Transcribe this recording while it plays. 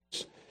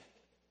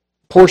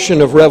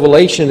portion of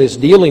Revelation is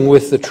dealing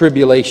with the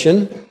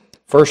tribulation.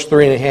 First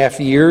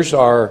 3.5 years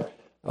are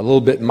a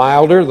little bit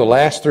milder. The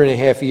last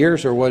 3.5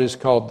 years are what is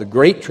called the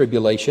Great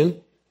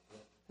Tribulation.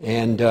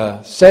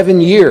 And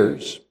 7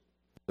 years,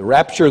 the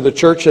rapture of the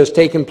church has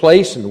taken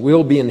place and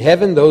we'll be in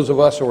heaven, those of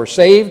us who are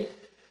saved.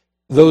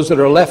 Those that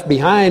are left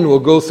behind will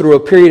go through a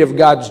period of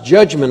God's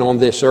judgment on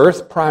this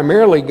earth.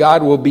 Primarily,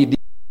 God will be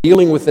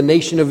dealing with the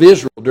nation of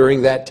Israel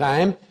during that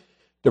time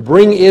to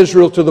bring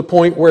Israel to the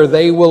point where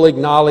they will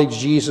acknowledge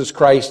Jesus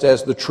Christ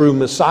as the true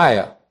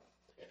Messiah.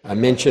 I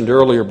mentioned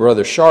earlier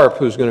Brother Sharp,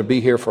 who's going to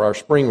be here for our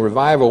spring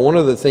revival. One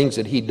of the things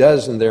that he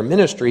does in their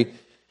ministry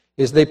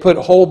is they put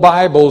whole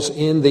Bibles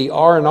in the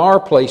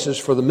R&R places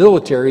for the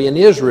military in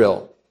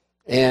Israel.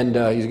 And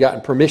he's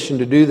gotten permission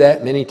to do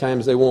that. Many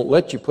times they won't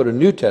let you put a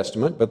New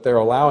Testament, but they're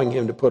allowing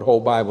him to put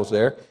whole Bibles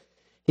there.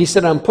 He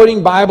said, I'm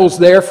putting Bibles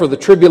there for the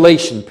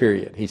tribulation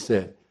period, he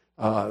said.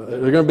 There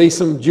are going to be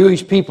some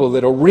Jewish people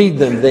that will read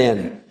them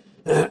then.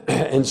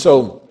 And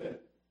so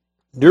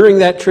during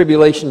that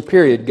tribulation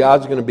period,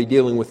 God's going to be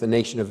dealing with the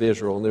nation of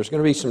Israel. And there's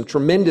going to be some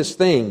tremendous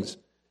things,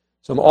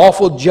 some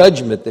awful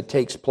judgment that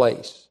takes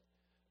place.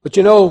 But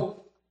you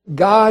know,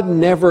 God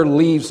never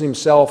leaves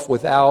himself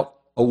without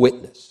a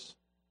witness.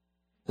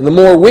 And the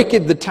more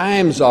wicked the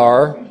times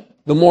are,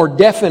 the more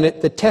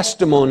definite the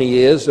testimony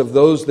is of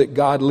those that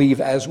God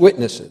leave as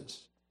witnesses.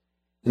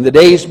 In the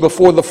days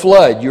before the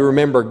flood, you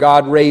remember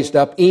God raised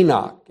up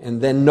Enoch and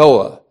then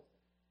Noah.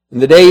 In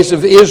the days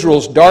of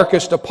Israel's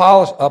darkest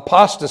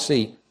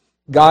apostasy,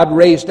 God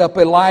raised up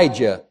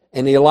Elijah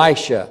and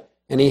Elisha,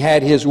 and he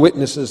had his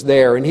witnesses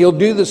there. And he'll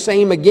do the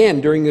same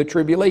again during the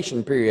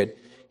tribulation period.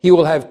 He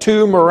will have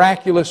 2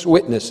 miraculous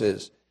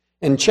witnesses.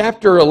 And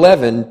chapter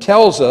 11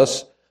 tells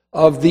us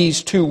of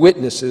these 2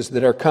 witnesses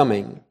that are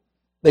coming.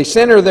 They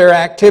center their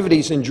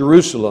activities in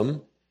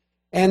Jerusalem,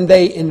 and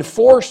they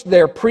enforce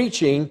their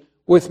preaching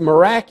with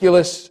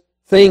miraculous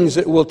things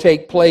that will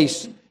take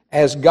place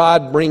as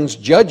God brings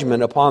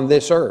judgment upon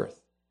this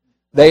earth.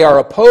 They are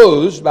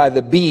opposed by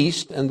the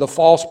beast and the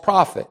false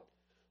prophet.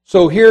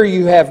 So here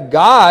you have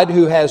God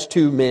who has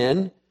 2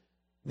 men,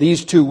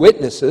 these 2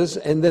 witnesses,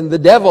 and then the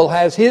devil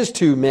has his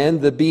 2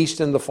 men, the beast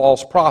and the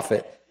false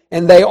prophet.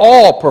 And they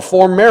all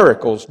perform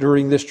miracles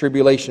during this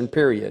tribulation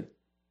period.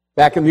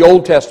 Back in the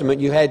Old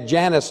Testament, you had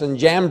Jannes and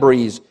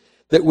Jambres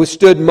that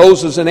withstood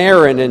Moses and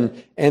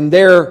Aaron, and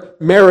their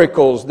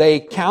miracles,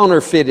 they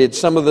counterfeited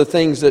some of the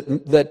things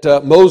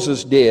that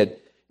Moses did.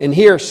 And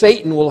here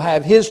Satan will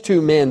have his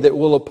 2 men that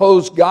will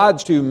oppose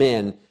God's 2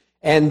 men,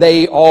 and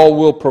they all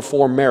will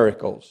perform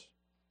miracles.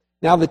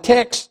 Now the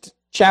text,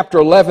 chapter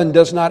 11,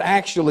 does not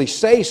actually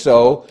say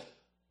so,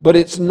 but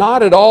it's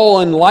not at all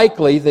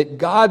unlikely that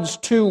God's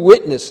 2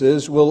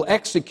 witnesses will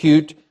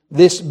execute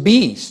this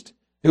beast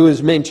who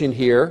is mentioned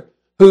here,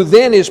 who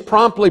then is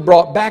promptly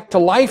brought back to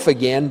life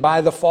again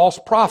by the false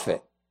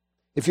prophet.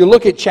 If you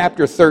look at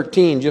chapter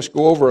 13, just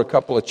go over a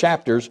couple of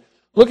chapters,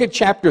 look at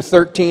chapter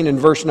 13 and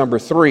verse number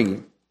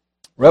 3.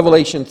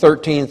 Revelation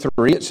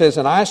 13:3, it says,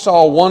 And I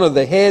saw one of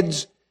the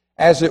heads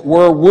as it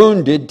were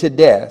wounded to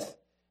death,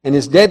 and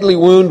his deadly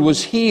wound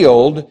was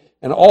healed,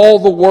 and all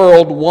the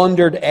world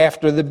wondered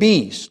after the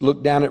beast.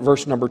 Look down at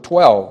verse number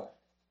 12.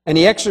 And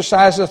he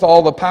exerciseth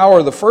all the power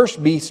of the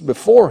first beast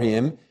before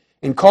him,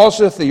 and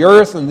causeth the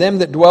earth and them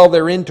that dwell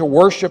therein to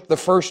worship the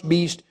first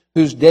beast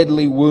whose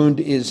deadly wound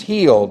is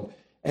healed.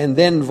 And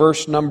then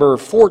verse number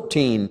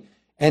 14.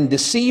 And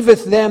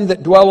deceiveth them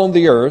that dwell on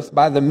the earth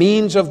by the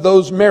means of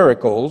those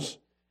miracles.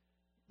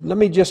 Let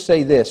me just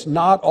say this.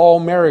 Not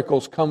all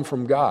miracles come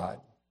from God.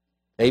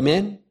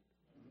 Amen?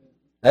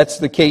 That's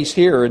the case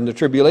here in the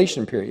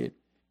tribulation period.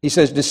 He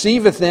says,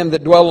 deceiveth them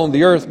that dwell on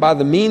the earth by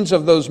the means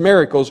of those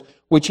miracles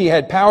which he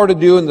had power to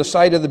do in the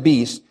sight of the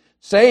beast,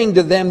 saying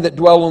to them that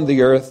dwell on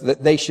the earth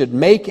that they should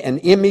make an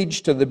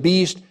image to the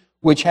beast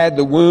which had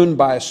the wound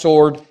by a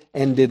sword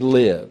and did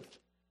live.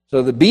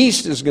 So the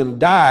beast is going to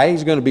die,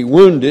 he's going to be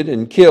wounded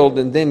and killed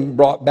and then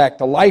brought back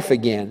to life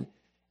again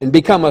and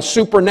become a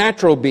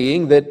supernatural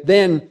being that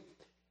then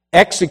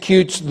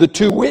executes the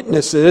 2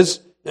 witnesses.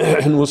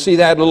 And we'll see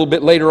that a little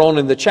bit later on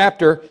in the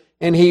chapter.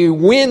 And he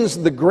wins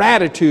the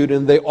gratitude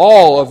and the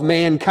awe of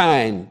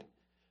mankind.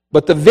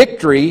 But the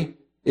victory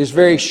is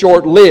very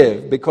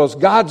short-lived because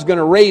God's going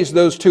to raise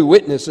those 2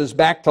 witnesses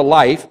back to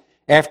life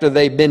after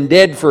they've been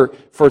dead for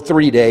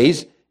 3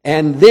 days.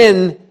 And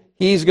then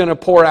he's going to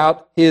pour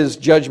out his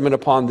judgment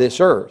upon this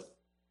earth.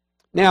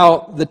 Now,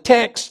 the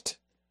text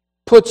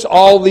puts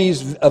all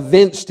these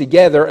events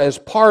together as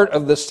part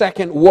of the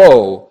second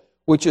woe,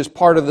 which is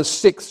part of the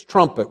 6th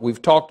trumpet.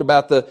 We've talked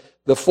about the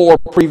 4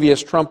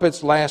 previous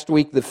trumpets. Last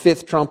week, the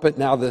 5th trumpet.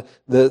 Now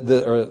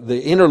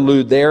the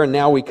interlude there, and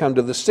now we come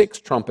to the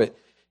 6th trumpet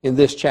in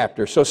this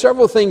chapter. So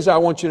several things I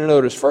want you to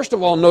notice. First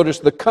of all, notice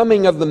the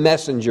coming of the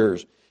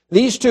messengers.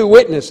 These 2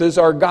 witnesses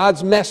are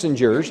God's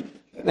messengers,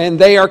 and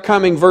they are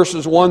coming.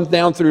 Verses 1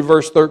 down through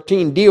verse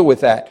 13 deal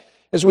with that.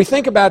 As we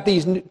think about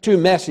these 2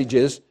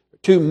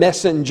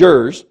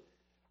 messengers,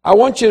 I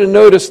want you to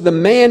notice the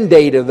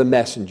mandate of the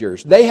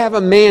messengers. They have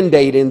a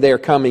mandate in their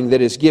coming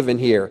that is given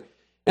here.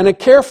 And a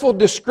careful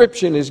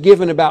description is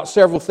given about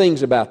several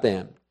things about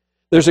them.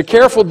 There's a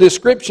careful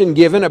description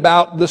given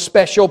about the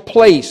special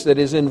place that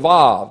is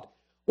involved.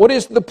 What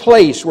is the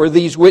place where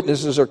these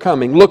witnesses are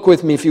coming? Look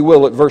with me, if you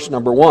will, at verse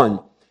number 1.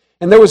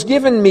 And there was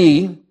given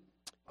me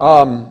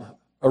a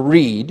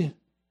reed,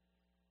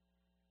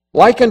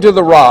 like unto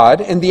the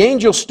rod, and the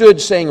angel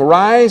stood, saying,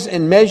 Rise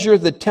and measure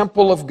the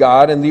temple of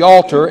God, and the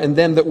altar, and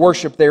them that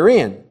worship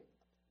therein.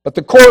 But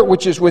the court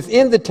which is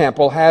within the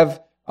temple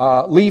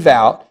leave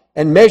out,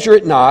 and measure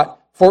it not,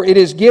 for it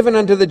is given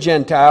unto the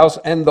Gentiles,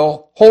 and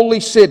the holy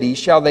city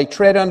shall they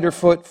tread under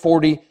foot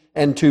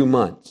 42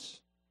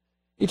 months.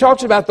 He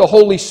talks about the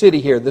holy city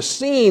here. The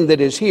scene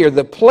that is here,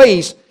 the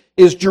place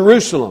is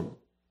Jerusalem.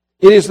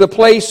 It is the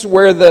place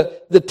where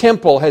the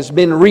temple has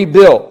been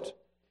rebuilt.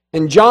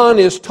 And John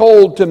is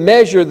told to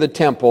measure the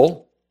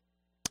temple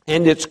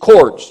and its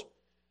courts.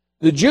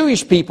 The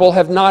Jewish people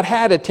have not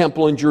had a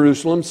temple in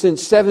Jerusalem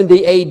since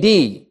 70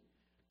 A.D.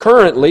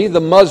 Currently, the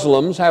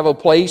Muslims have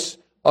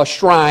a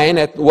shrine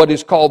at what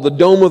is called the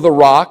Dome of the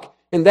Rock,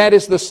 and that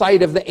is the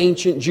site of the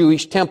ancient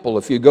Jewish temple.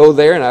 If you go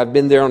there, and I've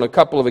been there on a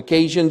couple of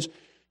occasions,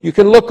 you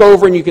can look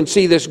over and you can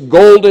see this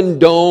golden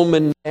dome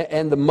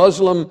and the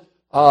Muslim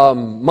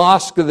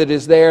mosque that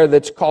is there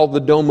that's called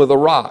the Dome of the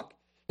Rock.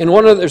 And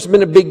there's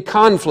been a big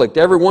conflict.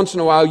 Every once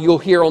in a while you'll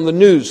hear on the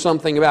news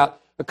something about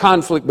a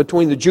conflict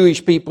between the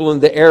Jewish people and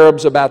the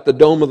Arabs about the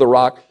Dome of the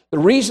Rock. The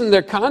reason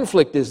their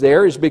conflict is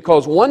there is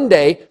because one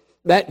day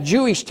that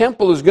Jewish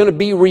temple is going to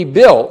be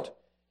rebuilt,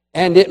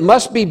 and it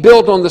must be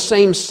built on the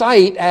same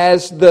site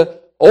as the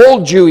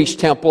old Jewish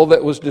temple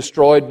that was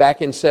destroyed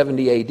back in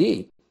 70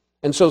 A.D.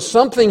 And so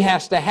something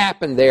has to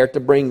happen there to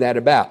bring that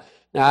about.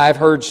 Now, I've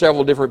heard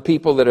several different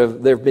people there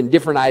have been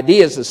different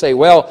ideas to say,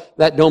 well,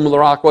 that Dome of the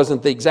Rock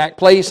wasn't the exact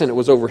place, and it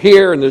was over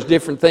here, and there's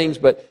different things,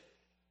 but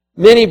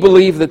many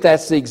believe that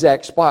that's the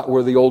exact spot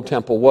where the old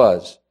temple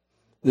was.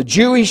 The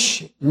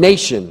Jewish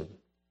nation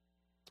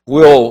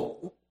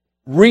will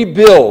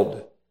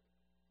rebuild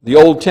the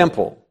old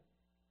temple,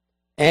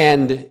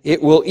 and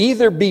it will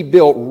either be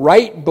built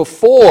right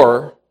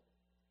before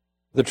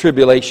the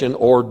tribulation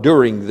or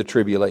during the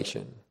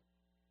tribulation.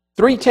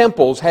 3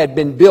 temples had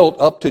been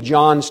built up to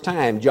John's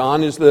time.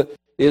 John is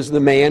the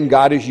man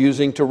God is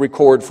using to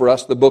record for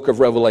us the book of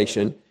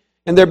Revelation.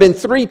 And there have been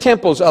 3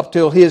 temples up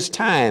till his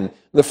time.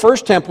 The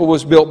first temple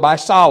was built by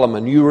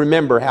Solomon. You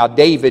remember how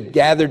David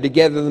gathered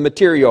together the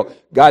material.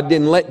 God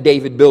didn't let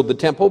David build the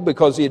temple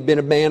because he had been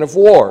a man of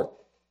war.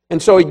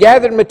 And so he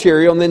gathered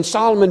material, and then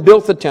Solomon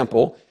built the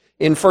temple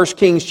in 1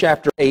 Kings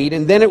chapter 8,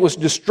 and then it was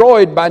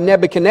destroyed by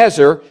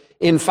Nebuchadnezzar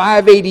in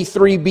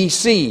 583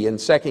 BC in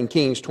 2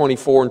 Kings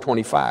 24 and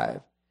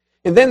 25.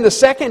 And then the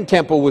second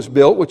temple was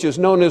built, which is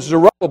known as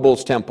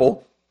Zerubbabel's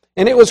temple,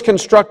 and it was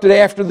constructed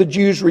after the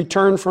Jews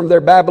returned from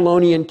their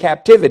Babylonian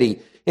captivity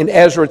in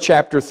Ezra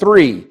chapter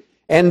 3.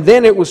 And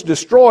then it was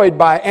destroyed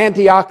by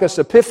Antiochus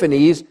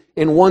Epiphanes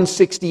in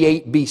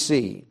 168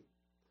 BC.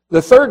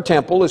 The third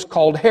temple is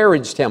called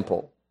Herod's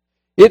temple.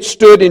 It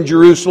stood in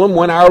Jerusalem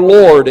when our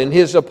Lord and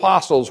His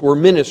apostles were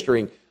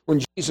ministering,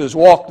 when Jesus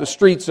walked the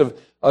streets of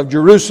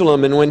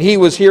Jerusalem and when He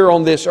was here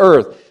on this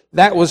earth.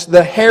 That was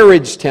the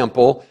Herod's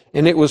temple,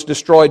 and it was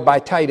destroyed by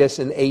Titus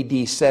in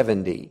AD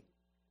 70.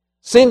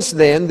 Since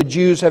then, the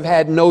Jews have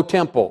had no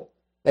temple.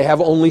 They have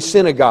only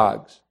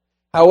synagogues.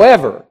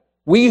 However,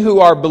 we who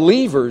are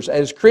believers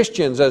as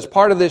Christians, as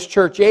part of this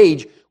church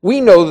age,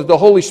 we know that the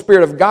Holy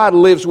Spirit of God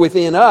lives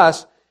within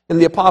us. And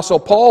the Apostle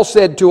Paul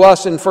said to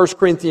us in 1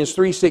 Corinthians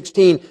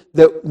 3:16,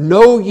 that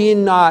know ye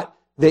not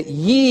that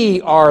ye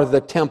are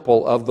the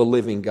temple of the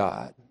living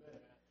God.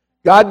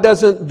 God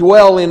doesn't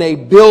dwell in a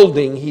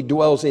building, He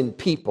dwells in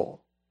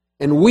people.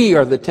 And we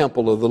are the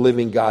temple of the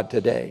living God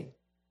today.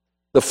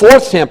 The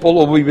fourth temple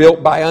will be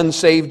built by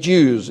unsaved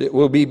Jews. It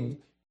will be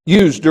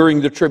used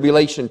during the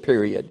tribulation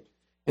period.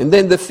 And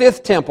then the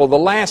fifth temple, the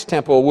last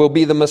temple, will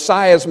be the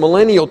Messiah's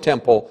millennial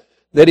temple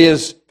that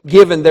is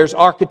given. There's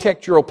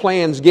architectural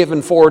plans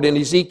given for it in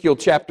Ezekiel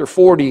chapter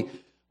 40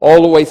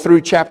 all the way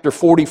through chapter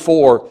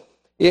 44.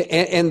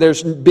 And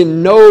there's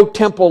been no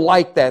temple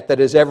like that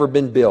has ever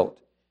been built.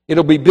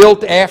 It'll be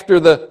built after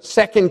the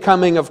second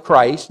coming of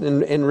Christ.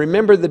 And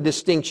remember the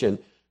distinction.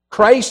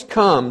 Christ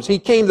comes. He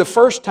came the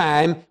first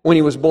time when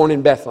He was born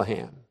in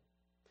Bethlehem.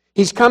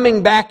 He's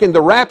coming back in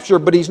the rapture,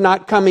 but He's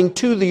not coming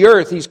to the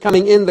earth. He's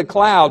coming in the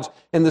clouds,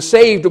 and the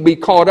saved will be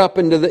caught up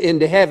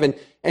into heaven.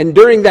 And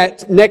during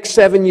that next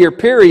 7-year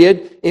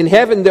period, in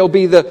heaven there'll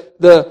be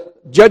the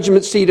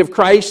judgment seat of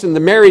Christ and the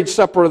marriage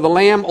supper of the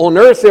Lamb. On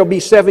earth there'll be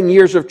 7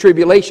 years of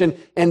tribulation,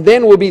 and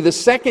then will be the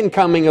second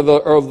coming of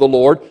the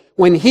Lord,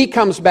 when He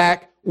comes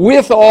back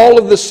with all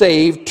of the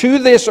saved to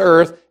this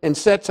earth and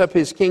sets up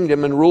His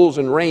kingdom and rules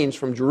and reigns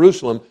from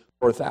Jerusalem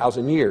for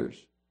 1,000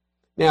 years.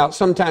 Now,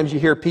 sometimes you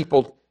hear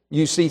people,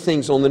 you see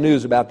things on the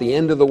news about the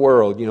end of the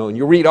world, and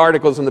you read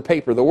articles in the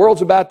paper, the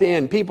world's about to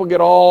end. People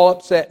get all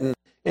upset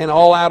and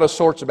all out of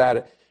sorts about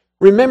it.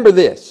 Remember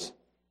this.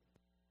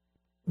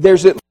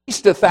 There's at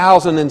least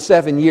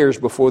 1,007 years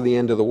before the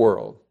end of the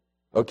world.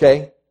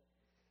 Okay?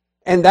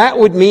 And that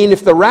would mean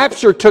if the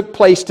rapture took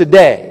place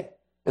today,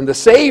 and the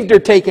saved are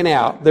taken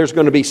out, there's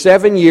going to be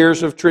 7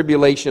 years of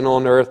tribulation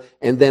on earth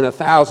and then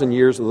 1,000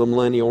 years of the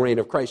millennial reign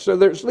of Christ. So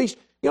there's at least,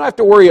 you don't have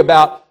to worry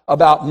about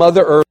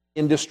Mother Earth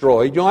being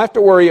destroyed. You don't have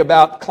to worry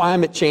about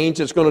climate change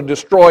that's going to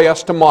destroy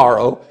us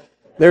tomorrow.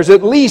 There's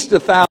at least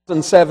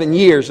 1,007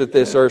 years that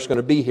this earth's going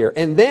to be here.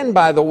 And then,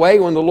 by the way,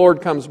 when the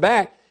Lord comes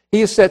back,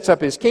 He sets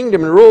up His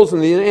kingdom and rules,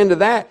 and at the end of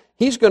that,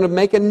 He's going to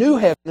make a new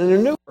heaven and a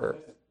new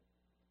earth.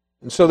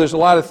 And so there's a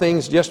lot of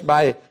things just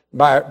by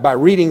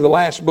reading the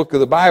last book of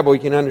the Bible,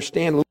 you can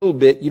understand a little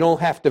bit. You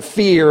don't have to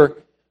fear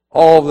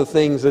all the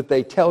things that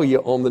they tell you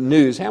on the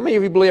news. How many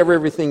of you believe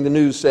everything the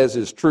news says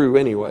is true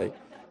anyway?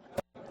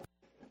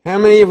 How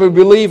many of you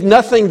believe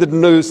nothing the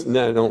news...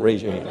 No, don't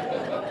raise your hand.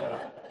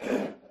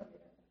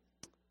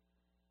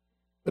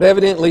 But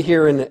evidently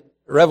here in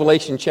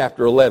Revelation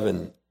chapter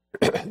 11,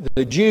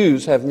 the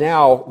Jews have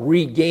now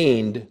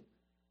regained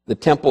the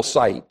temple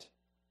site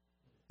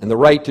and the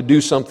right to do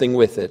something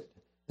with it.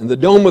 And the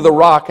Dome of the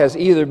Rock has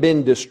either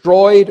been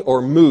destroyed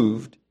or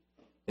moved,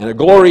 and a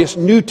glorious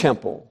new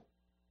temple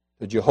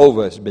to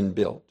Jehovah has been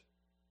built.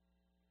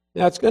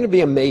 Now, it's going to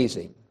be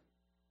amazing.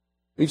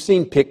 We've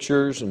seen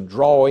pictures and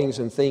drawings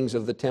and things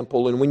of the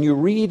temple, and when you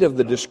read of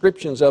the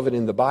descriptions of it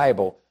in the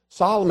Bible,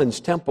 Solomon's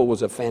temple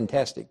was a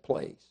fantastic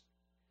place.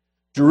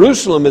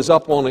 Jerusalem is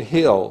up on a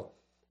hill.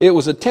 It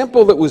was a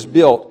temple that was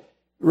built.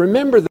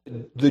 Remember,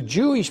 the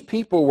Jewish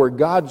people were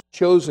God's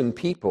chosen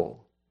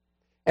people,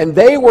 and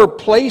they were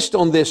placed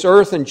on this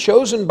earth and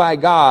chosen by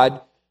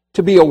God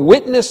to be a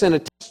witness and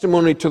a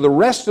testimony to the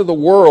rest of the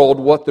world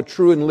what the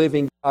true and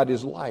living God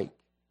is like,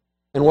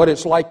 and what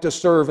it's like to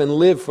serve and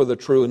live for the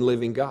true and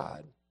living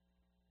God.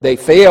 They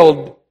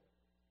failed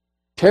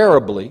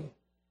terribly,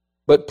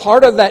 but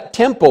part of that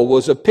temple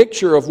was a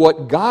picture of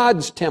what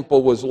God's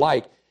temple was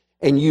like,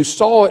 and you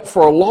saw it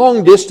for a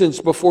long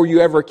distance before you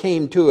ever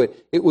came to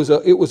it. It was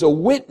a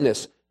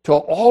witness to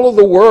all of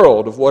the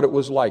world of what it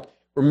was like.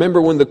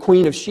 Remember when the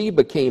Queen of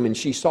Sheba came and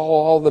she saw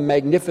all the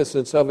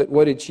magnificence of it,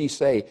 what did she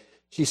say?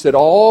 She said,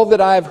 all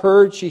that I've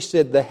heard, she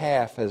said, the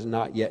half has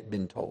not yet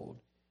been told.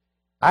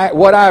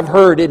 What I've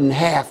heard isn't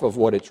half of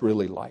what it's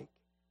really like.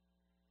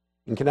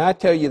 And can I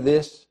tell you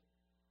this?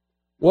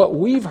 What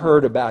we've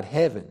heard about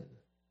heaven,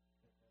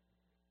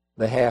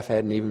 the half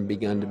hadn't even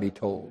begun to be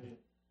told.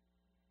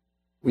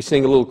 We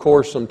sing a little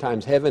chorus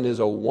sometimes, heaven is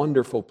a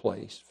wonderful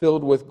place,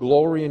 filled with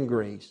glory and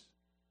grace.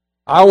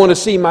 I want to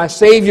see my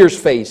Savior's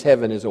face.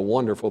 Heaven is a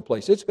wonderful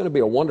place. It's going to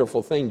be a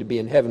wonderful thing to be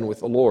in heaven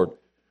with the Lord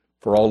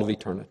for all of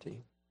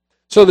eternity.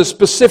 So the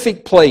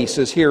specific place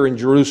is here in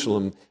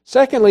Jerusalem.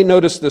 Secondly,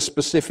 notice the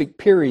specific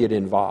period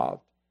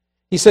involved.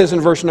 He says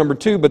in verse number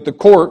 2, but the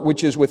court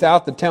which is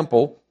without the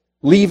temple,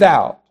 leave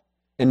out,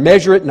 and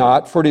measure it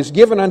not, for it is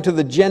given unto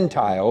the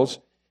Gentiles,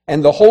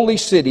 and the holy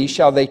city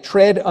shall they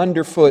tread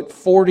underfoot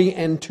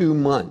 42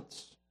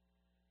 months.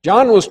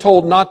 John was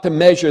told not to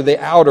measure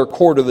the outer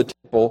court of the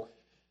temple,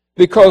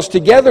 because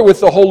together with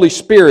the Holy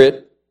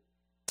Spirit,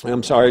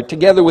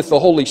 together with the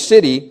holy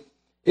city,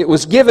 it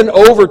was given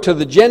over to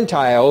the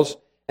Gentiles,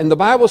 and the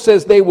Bible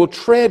says they will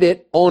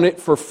tread on it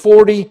for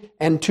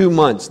 42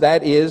 months.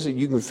 That is,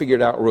 you can figure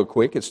it out real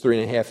quick, it's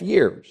 3.5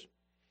 years.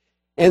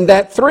 And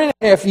that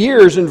 3.5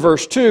 years in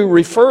verse 2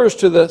 refers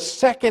to the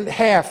second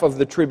half of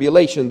the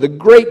tribulation, the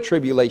great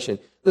tribulation,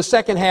 the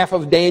second half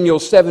of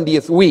Daniel's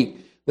 70th week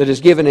that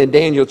is given in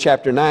Daniel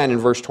chapter 9 and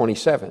verse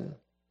 27.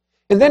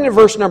 And then in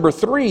verse number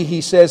 3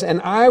 he says,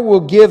 and I will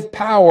give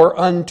power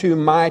unto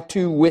my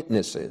 2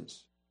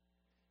 witnesses,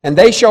 and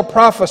they shall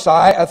prophesy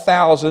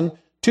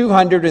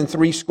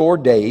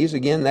 1,260 days.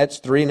 Again, that's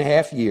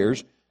 3.5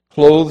 years,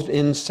 clothed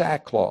in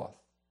sackcloth.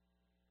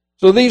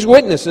 So these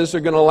witnesses are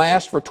going to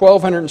last for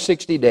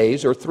 1,260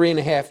 days or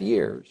 3.5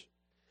 years.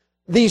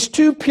 These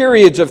 2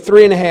 periods of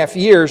 3.5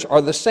 years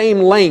are the same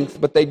length,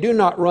 but they do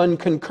not run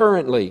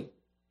concurrently.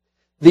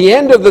 The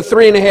end of the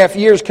 3.5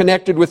 years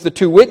connected with the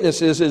 2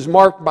 witnesses is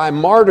marked by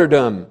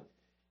martyrdom,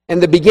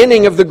 and the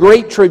beginning of the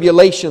Great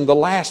Tribulation, the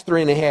last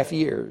 3.5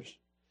 years.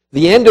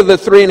 The end of the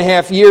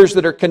 3.5 years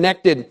that are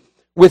connected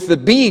with the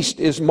beast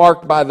is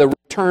marked by the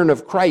return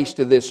of Christ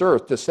to this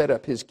earth to set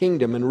up His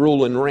kingdom and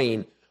rule and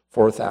reign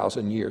for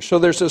 1,000 years. So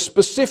there's a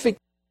specific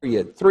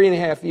period,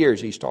 3.5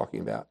 years he's talking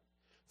about.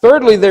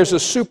 Thirdly, there's a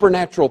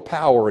supernatural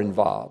power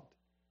involved.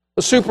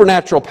 A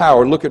supernatural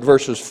power. Look at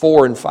verses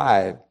 4 and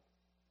 5.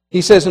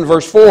 He says in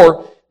verse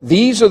 4,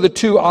 these are the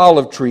 2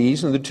 olive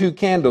trees and the 2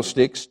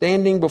 candlesticks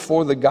standing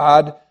before the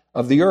God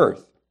of the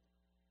earth.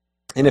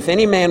 And if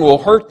any man will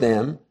hurt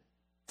them,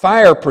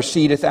 fire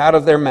proceedeth out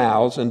of their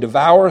mouths and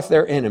devoureth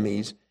their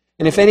enemies.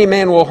 And if any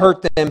man will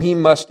hurt them, he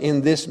must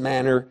in this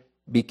manner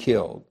be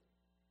killed.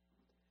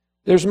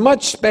 There's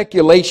much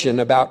speculation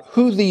about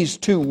who these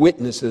 2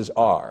 witnesses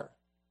are.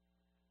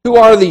 Who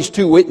are these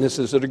 2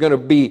 witnesses that are going to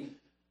be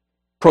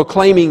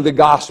proclaiming the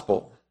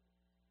gospel?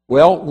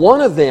 Well, one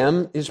of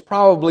them is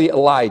probably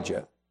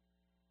Elijah.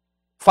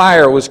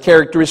 Fire was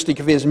characteristic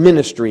of his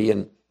ministry,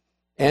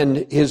 and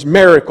his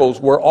miracles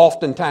were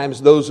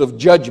oftentimes those of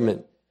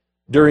judgment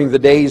during the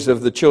days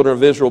of the children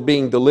of Israel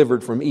being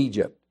delivered from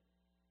Egypt.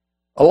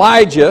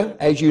 Elijah,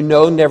 as you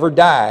know, never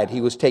died.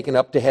 He was taken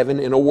up to heaven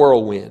in a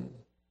whirlwind.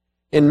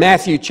 In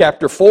Matthew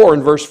chapter 4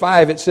 and verse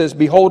 5, it says,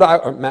 Behold,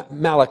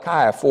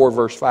 Malachi 4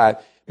 verse 5,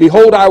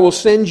 Behold, I will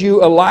send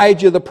you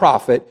Elijah the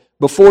prophet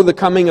before the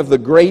coming of the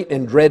great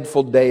and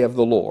dreadful day of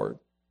the Lord.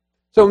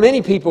 So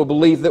many people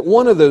believe that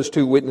one of those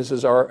two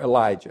witnesses are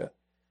Elijah.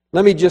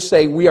 Let me just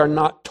say, we are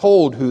not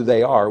told who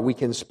they are. We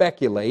can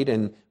speculate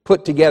and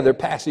put together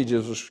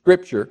passages of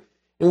Scripture,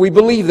 and we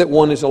believe that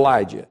one is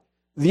Elijah.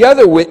 The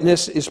other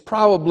witness is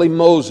probably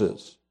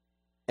Moses,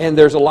 and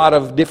there's a lot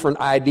of different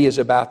ideas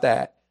about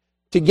that.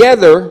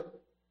 Together,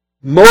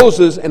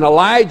 Moses and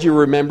Elijah,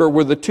 remember,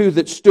 were the two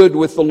that stood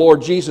with the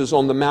Lord Jesus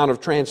on the Mount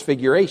of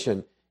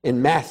Transfiguration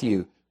in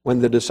Matthew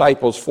when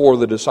four of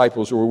the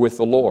disciples were with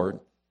the Lord.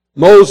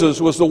 Moses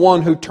was the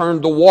one who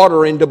turned the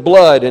water into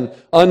blood and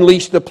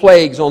unleashed the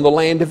plagues on the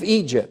land of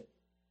Egypt.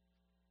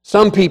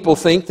 Some people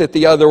think that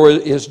the other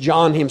is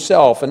John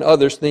himself, and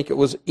others think it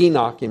was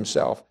Enoch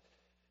himself.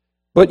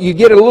 But you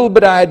get a little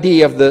bit of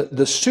idea of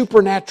the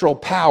supernatural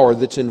power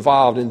that's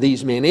involved in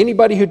these men.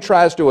 Anybody who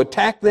tries to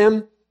attack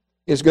them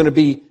is going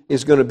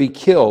to be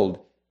killed.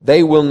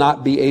 They will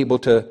not be able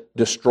to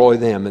destroy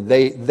them, and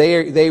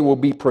they will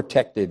be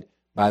protected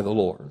by the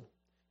Lord.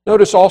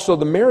 Notice also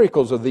the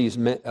miracles of these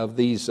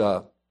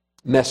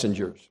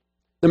messengers.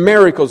 The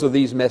miracles of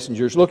these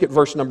messengers. Look at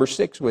verse number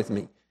 6 with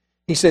me.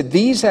 He said,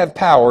 These have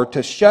power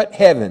to shut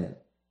heaven.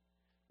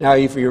 Now,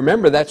 if you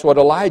remember, that's what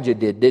Elijah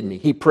did, didn't he?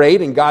 He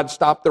prayed and God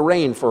stopped the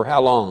rain for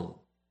how long?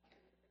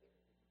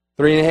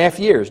 3.5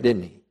 years,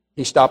 didn't he?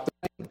 He stopped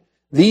the rain.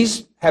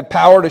 These have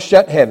power to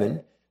shut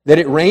heaven, that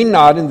it rain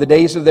not in the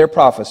days of their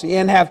prophecy,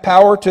 and have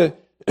power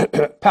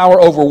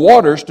over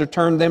waters to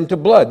turn them to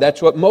blood.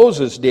 That's what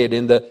Moses did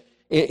in the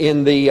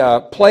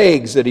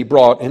plagues that he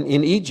brought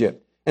in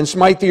Egypt, and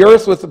smite the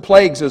earth with the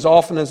plagues as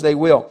often as they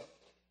will.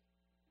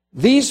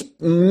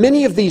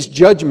 Many of these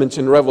judgments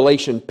in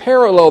Revelation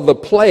parallel the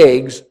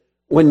plagues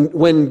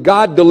when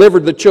God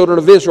delivered the children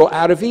of Israel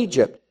out of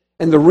Egypt.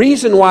 And the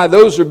reason why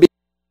those are being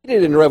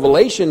repeated in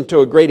Revelation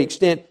to a great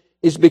extent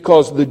is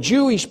because the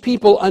Jewish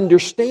people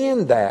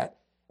understand that,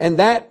 and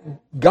that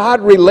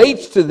God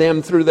relates to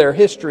them through their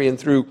history and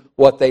through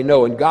what they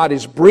know. And God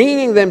is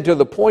bringing them to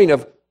the point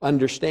of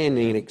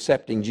understanding and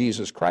accepting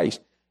Jesus Christ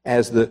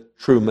as the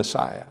true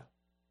Messiah.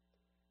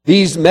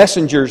 These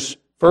messengers,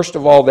 first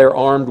of all, they're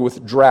armed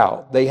with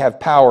drought. They have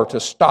power to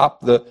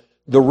stop the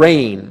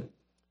rain.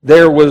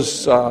 That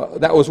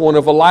was one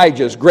of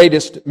Elijah's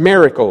greatest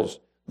miracles.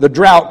 The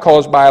drought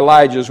caused by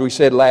Elijah, as we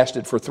said,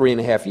 lasted for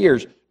 3.5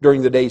 years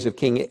during the days of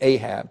King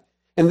Ahab.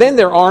 And then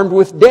they're armed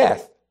with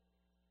death.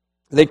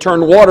 They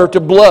turn water to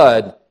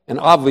blood, and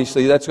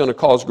obviously that's going to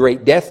cause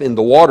great death in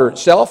the water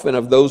itself and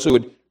of those who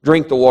would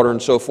drink the water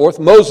and so forth.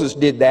 Moses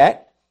did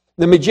that.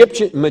 The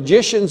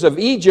magicians of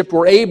Egypt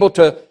were able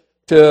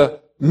to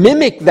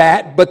mimic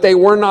that, but they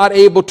were not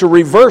able to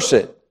reverse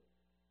it.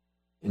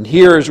 And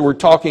here, as we're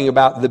talking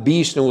about the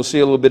beast, and we'll see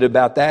a little bit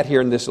about that here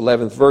in this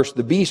 11th verse,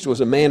 the beast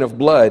was a man of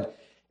blood,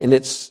 and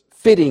it's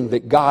fitting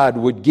that God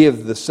would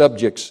give the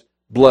subjects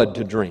blood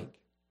to drink.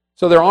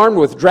 So they're armed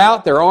with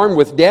drought, they're armed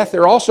with death,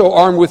 they're also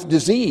armed with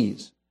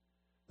disease.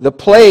 The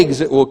plagues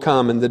that will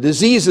come and the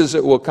diseases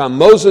that will come.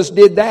 Moses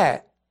did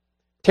that.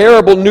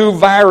 Terrible new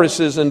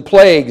viruses and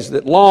plagues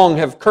that long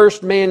have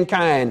cursed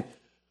mankind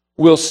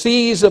will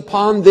seize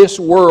upon this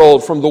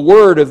world from the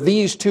word of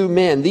these two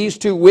men. These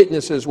two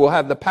witnesses will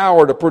have the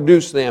power to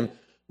produce them.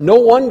 No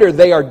wonder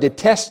they are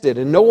detested,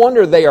 and no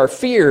wonder they are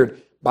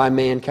feared by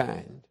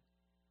mankind.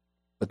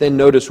 But then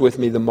notice with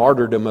me the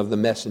martyrdom of the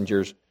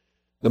messengers.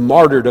 The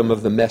martyrdom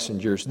of the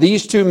messengers.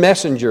 These two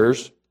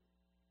messengers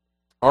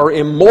are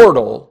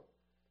immortal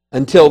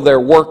until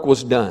their work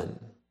was done.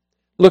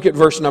 Look at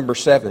verse number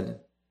 7.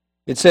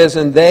 It says,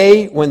 And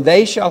when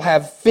they shall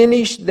have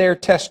finished their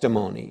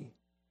testimony,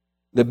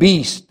 the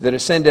beast that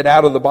ascended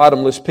out of the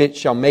bottomless pit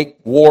shall make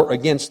war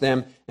against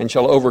them and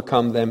shall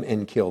overcome them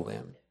and kill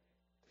them.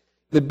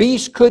 The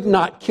beast could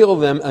not kill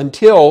them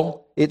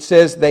until, it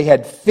says, they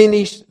had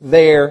finished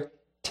their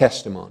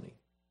testimony.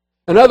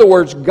 In other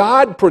words,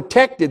 God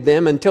protected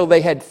them until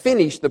they had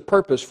finished the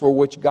purpose for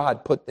which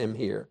God put them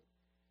here.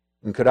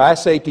 And could I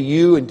say to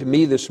you and to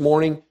me this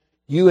morning,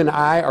 you and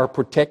I are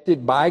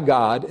protected by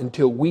God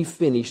until we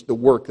finish the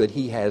work that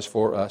He has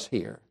for us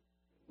here.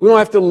 We don't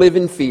have to live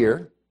in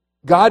fear.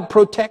 God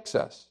protects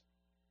us.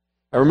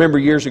 I remember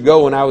years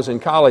ago when I was in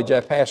college,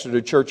 I pastored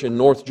a church in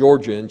North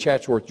Georgia, in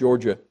Chatsworth,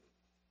 Georgia.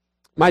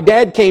 My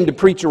dad came to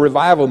preach a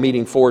revival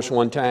meeting for us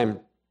one time.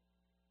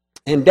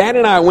 And Dad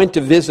and I went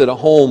to visit a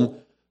home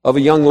of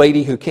a young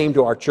lady who came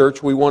to our church.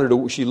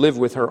 She lived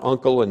with her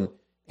uncle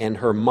and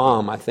her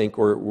mom, I think,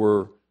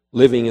 were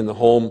living in the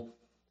home.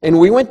 And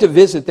we went to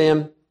visit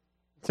them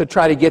to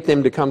try to get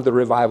them to come to the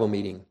revival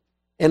meeting.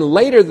 And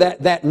later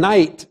that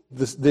night,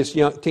 this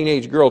young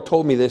teenage girl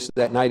told me this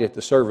that night at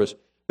the service.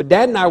 But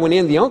Dad and I went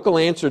in. The uncle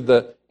answered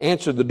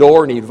the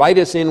door, and he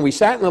invited us in. We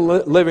sat in the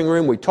living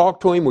room. We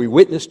talked to him. We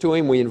witnessed to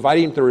him. We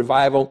invited him to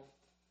revival.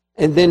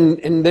 And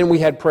then we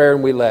had prayer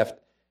and we left.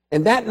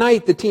 And that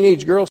night, the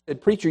teenage girl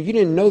said, "Preacher, you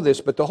didn't know this,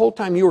 but the whole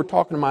time you were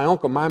talking to my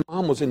uncle, my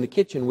mom was in the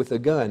kitchen with a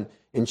gun.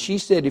 And she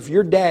said if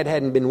your dad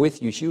hadn't been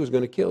with you, she was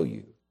going to kill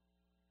you."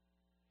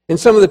 And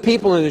some of the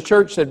people in the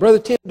church said, "Brother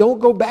Tim, don't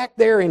go back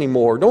there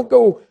anymore. Don't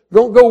go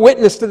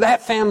witness to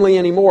that family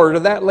anymore, to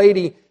that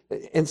lady,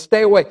 and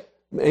stay away."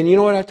 And you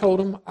know what I told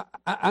them?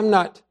 I'm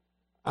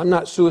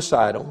not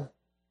suicidal.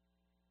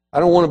 I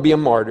don't want to be a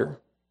martyr.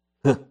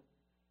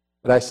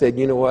 But I said,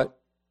 you know what?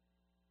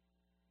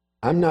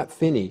 I'm not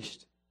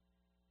finished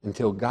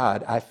until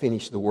I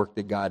finish the work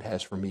that God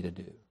has for me to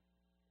do.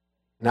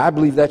 And I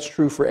believe that's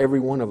true for every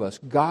one of us.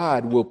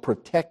 God will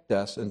protect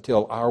us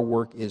until our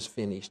work is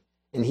finished.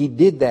 And He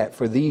did that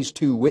for these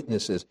two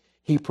witnesses.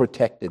 He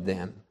protected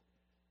them.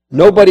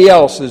 Nobody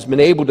else has been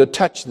able to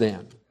touch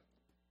them.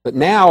 But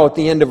now at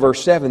the end of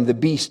verse 7, the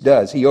beast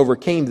does. He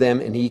overcame them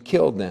and he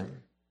killed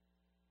them.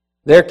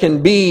 There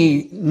can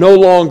be no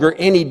longer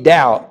any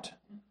doubt.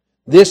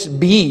 This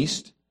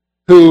beast,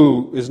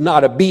 who is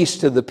not a beast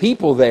to the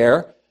people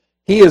there,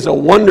 he is a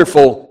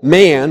wonderful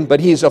man, but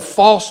he's a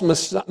false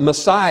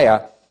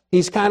Messiah.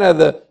 He's kind of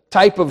the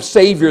type of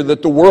Savior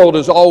that the world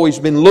has always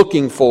been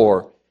looking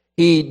for.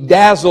 He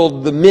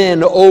dazzled the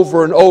men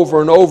over and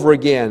over and over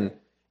again.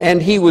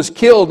 And he was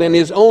killed in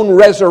his own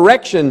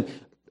resurrection,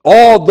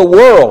 awed the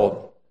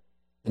world.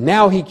 And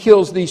now he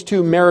kills these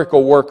two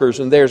miracle workers,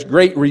 and there's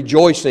great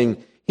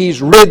rejoicing.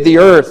 He's rid the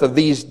earth of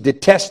these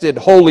detested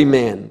holy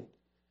men.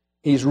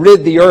 He's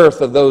rid the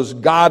earth of those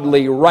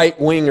godly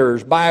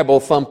right-wingers,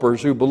 Bible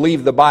thumpers who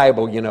believe the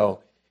Bible, you know.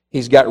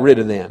 He's got rid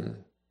of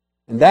them.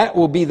 And that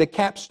will be the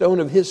capstone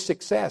of his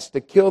success,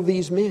 to kill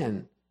these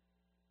men.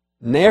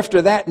 And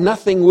after that,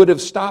 nothing would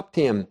have stopped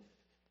him.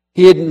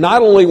 He had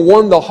not only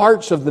won the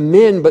hearts of the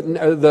men, but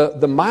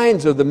the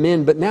minds of the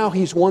men, but now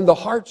he's won the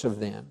hearts of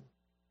them.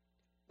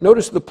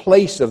 Notice the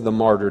place of the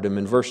martyrdom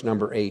in verse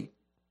number 8.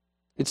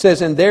 It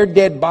says, "And their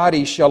dead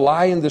bodies shall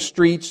lie in the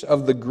streets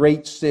of the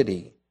great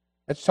city."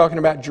 That's talking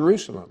about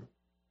Jerusalem.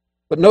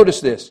 But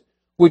notice this,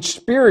 "which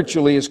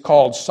spiritually is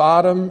called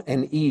Sodom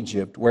and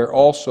Egypt, where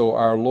also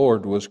our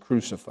Lord was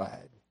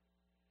crucified."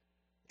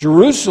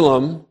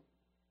 Jerusalem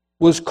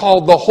was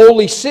called the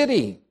holy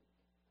city,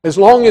 as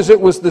long as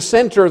it was the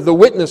center of the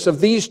witness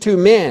of these two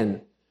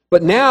men.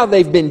 But now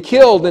they've been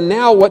killed, and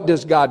now what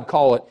does God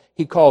call it?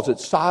 He calls it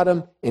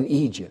Sodom and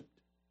Egypt.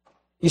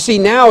 You see,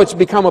 now it's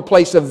become a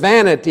place of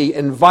vanity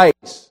and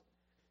vice.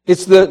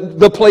 It's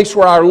the place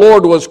where our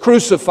Lord was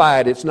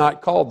crucified. It's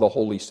not called the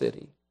holy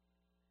city.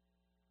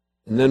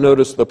 And then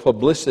notice the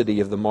publicity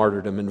of the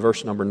martyrdom in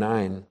verse number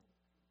 9.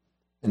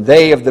 "And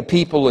they of the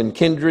people and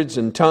kindreds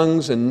and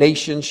tongues and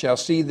nations shall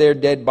see their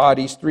dead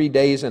bodies 3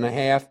 days and a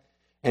half,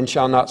 and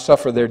shall not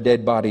suffer their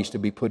dead bodies to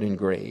be put in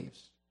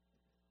graves."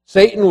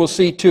 Satan will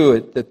see to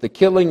it that the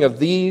killing of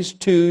these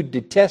two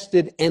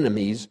detested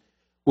enemies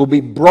will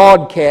be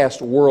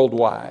broadcast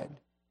worldwide.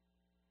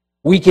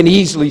 We can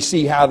easily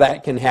see how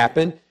that can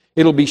happen.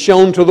 It'll be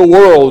shown to the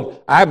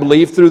world, I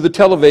believe, through the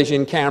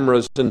television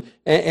cameras and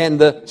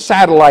the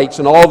satellites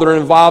and all that are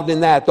involved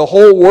in that. The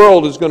whole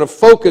world is going to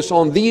focus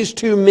on these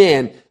two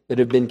men that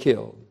have been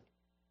killed.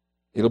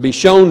 It'll be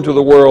shown to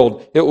the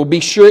world. It will be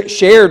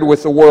shared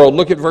with the world.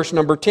 Look at verse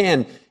number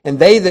 10. "And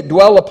they that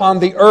dwell upon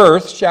the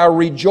earth shall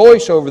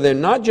rejoice over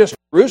them." Not just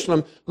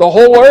Jerusalem, the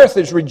whole earth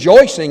is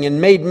rejoicing and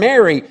made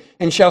merry,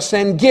 "and shall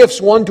send gifts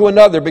one to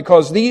another,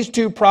 because these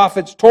two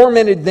prophets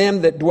tormented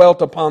them that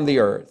dwelt upon the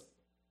earth."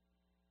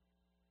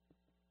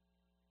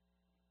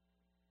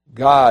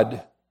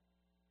 God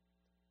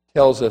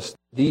tells us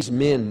these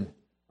men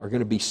are going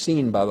to be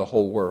seen by the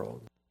whole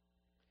world.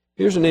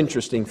 Here's an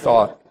interesting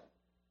thought.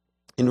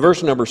 In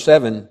verse number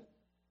 7,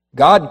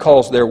 God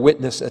calls their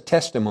witness a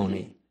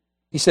testimony.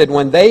 He said,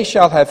 "when they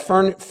shall have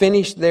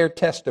finished their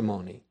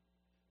testimony."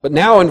 But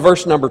now in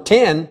verse number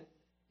 10,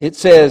 it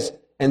says,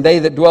 "And they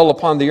that dwell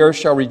upon the earth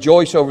shall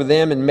rejoice over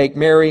them and make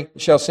merry,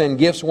 shall send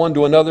gifts one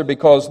to another,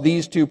 because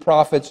these two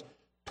prophets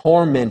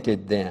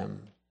tormented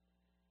them."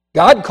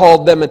 God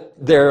called them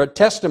their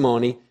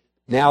testimony.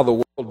 Now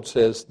the world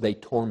says they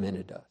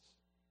tormented us.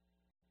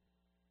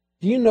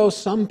 Do you know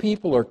some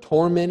people are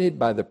tormented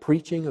by the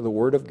preaching of the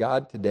Word of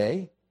God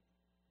today?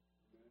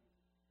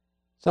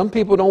 Some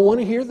people don't want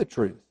to hear the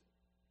truth.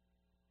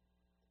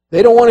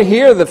 They don't want to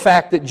hear the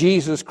fact that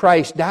Jesus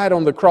Christ died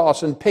on the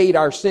cross and paid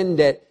our sin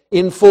debt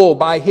in full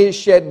by His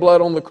shed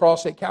blood on the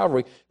cross at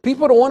Calvary.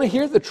 People don't want to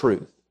hear the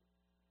truth.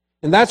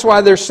 And that's why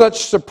there's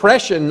such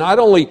suppression, not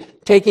only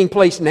taking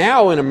place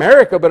now in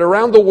America, but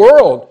around the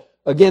world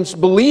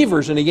against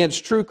believers and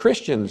against true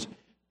Christians.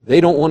 They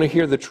don't want to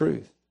hear the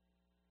truth.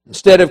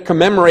 Instead of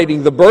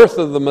commemorating the birth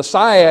of the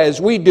Messiah as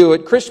we do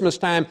at Christmas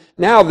time,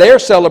 now they're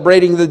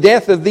celebrating the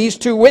death of these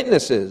two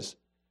witnesses.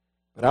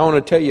 But I want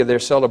to tell you, their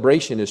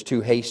celebration is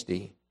too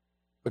hasty.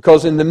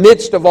 Because in the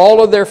midst of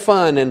all of their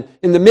fun and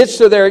in the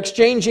midst of their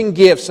exchanging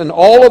gifts and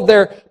all of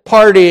their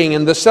partying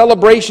and the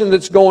celebration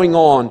that's going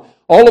on,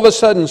 all of a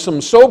sudden some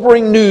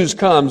sobering news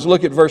comes.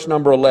 Look at verse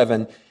number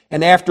 11.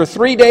 "And after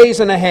 3 days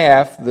and a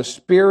half, the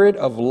Spirit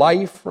of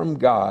life from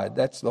God,"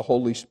 that's the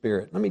Holy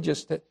Spirit. Let me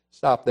just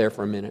stop there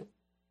for a minute.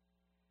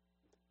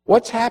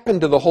 What's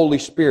happened to the Holy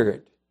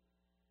Spirit?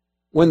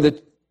 When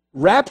the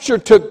rapture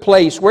took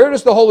place, where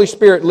does the Holy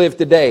Spirit live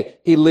today?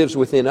 He lives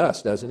within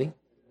us, doesn't He?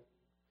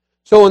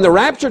 So when the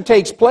rapture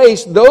takes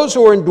place, those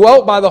who are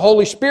indwelt by the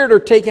Holy Spirit are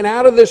taken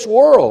out of this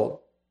world.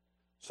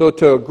 So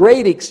to a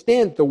great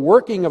extent, the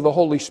working of the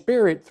Holy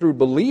Spirit through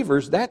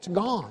believers, that's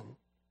gone.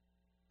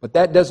 But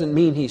that doesn't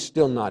mean He's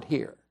still not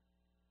here.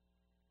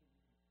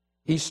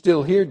 He's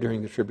still here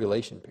during the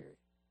tribulation period.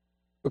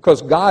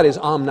 Because God is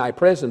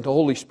omnipresent, the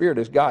Holy Spirit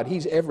is God.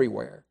 He's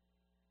everywhere.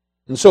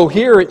 And so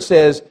here it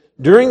says,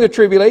 during the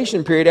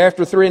tribulation period,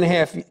 after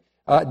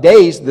 3.5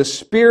 days, the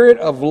Spirit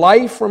of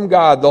life from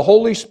God, the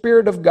Holy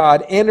Spirit of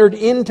God, entered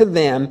into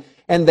them,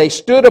 and they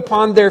stood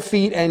upon their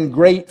feet, and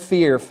great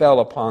fear fell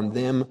upon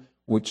them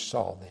which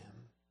saw them.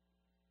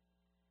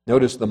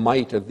 Notice the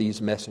might of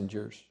these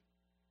messengers.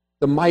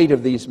 The might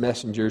of these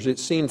messengers,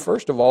 it's seen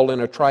first of all in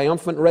a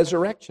triumphant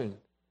resurrection.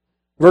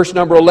 Verse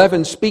number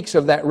 11 speaks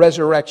of that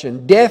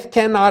resurrection. Death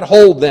cannot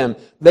hold them.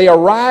 They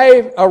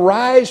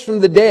arise from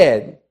the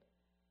dead.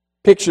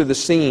 Picture the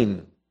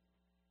scene.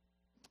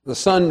 The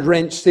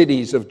sun-drenched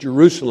cities of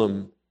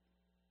Jerusalem.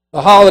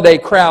 The holiday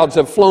crowds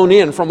have flown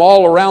in from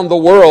all around the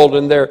world,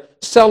 and they're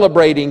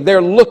celebrating.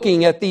 They're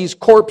looking at these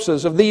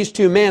corpses of these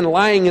two men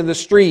lying in the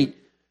street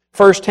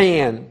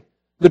firsthand.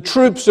 The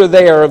troops are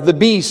there of the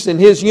beast in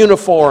his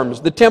uniforms.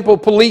 The temple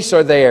police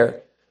are there.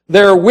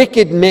 There are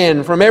wicked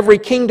men from every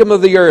kingdom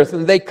of the earth,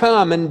 and they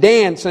come and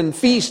dance and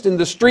feast in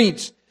the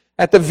streets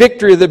at the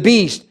victory of the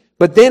beast.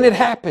 But then it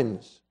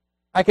happens.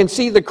 I can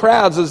see the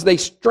crowds as they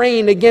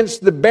strain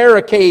against the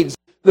barricades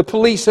the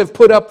police have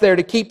put up there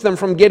to keep them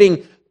from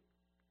getting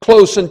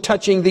close and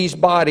touching these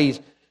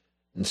bodies.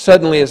 And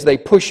suddenly, as they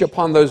push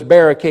upon those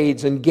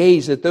barricades and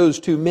gaze at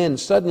those two men,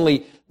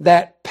 suddenly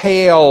that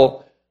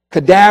pale,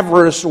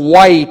 cadaverous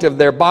white of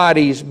their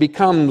bodies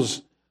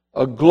becomes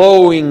a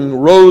glowing,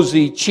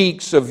 rosy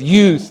cheeks of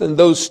youth, and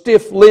those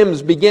stiff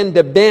limbs begin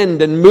to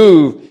bend and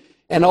move.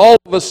 And all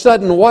of a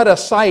sudden, what a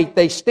sight.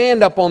 They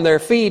stand up on their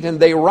feet and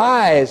they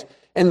rise,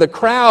 and the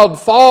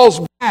crowd falls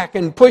back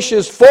and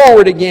pushes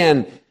forward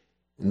again.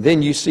 And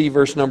then you see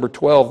verse number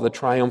 12, the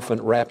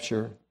triumphant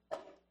rapture.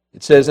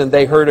 It says, and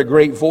they heard a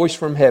great voice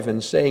from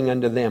heaven saying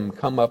unto them,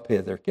 come up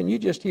hither. Can you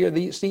just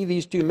see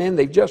these two men?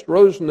 They've just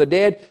rose from the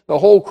dead. The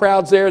whole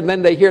crowd's there, and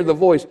then they hear the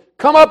voice,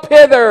 come up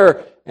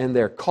hither. And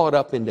they're caught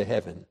up into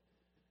heaven.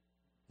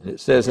 And it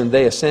says, and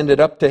they ascended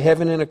up to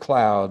heaven in a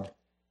cloud,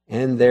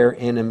 and their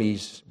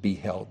enemies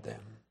beheld them.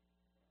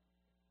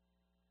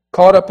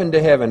 Caught up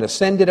into heaven,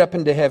 ascended up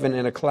into heaven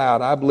in a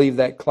cloud. I believe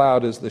that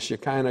cloud is the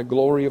Shekinah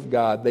glory of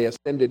God. They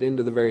ascended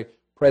into the very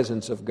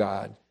presence of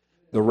God.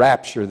 The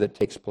rapture that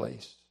takes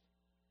place.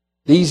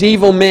 These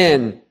evil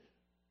men,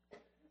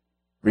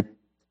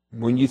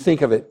 when you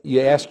think of it,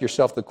 you ask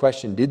yourself the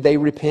question, did they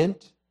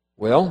repent?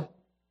 Well,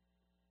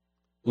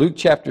 Luke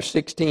chapter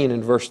 16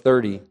 and verse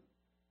 30,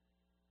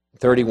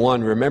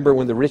 31. Remember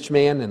when the rich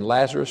man and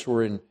Lazarus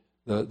were in,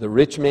 the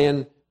rich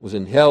man was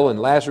in hell and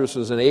Lazarus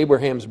was in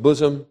Abraham's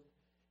bosom.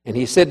 And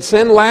he said,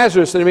 send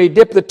Lazarus that he may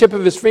dip the tip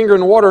of his finger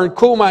in water and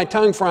cool my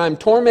tongue, for I am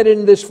tormented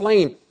in this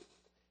flame.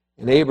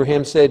 And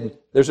Abraham said,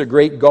 there's a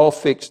great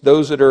gulf fixed.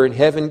 Those that are in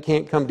heaven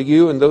can't come to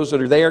you, and those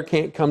that are there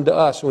can't come to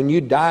us. When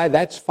you die,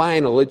 that's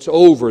final. It's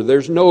over.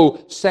 There's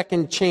no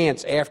second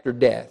chance after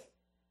death.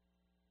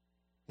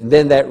 And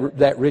then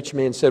that rich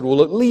man said,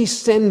 well, at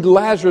least send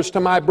Lazarus to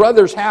my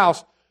brother's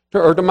house,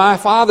 or to my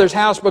father's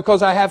house,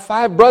 because I have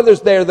 5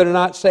 brothers there that are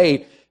not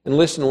saved. And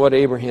listen to what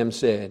Abraham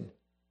said.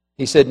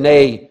 He said,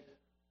 nay,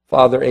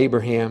 Father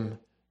Abraham,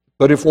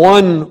 but if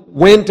one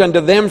went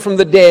unto them from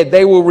the dead,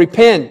 they will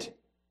repent.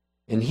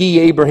 And he,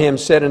 Abraham,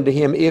 said unto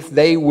him, if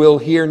they will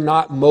hear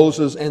not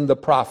Moses and the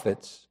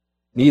prophets,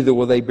 neither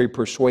will they be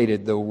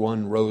persuaded, though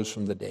one rose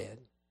from the dead.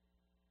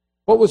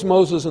 What was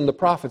Moses and the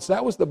prophets?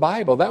 That was the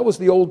Bible. That was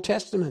the Old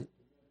Testament.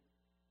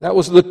 That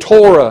was the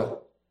Torah.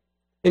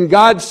 And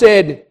God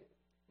said,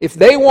 if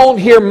they won't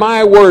hear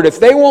my word, if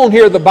they won't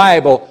hear the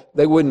Bible,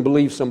 they wouldn't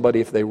believe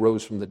somebody if they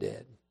rose from the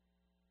dead.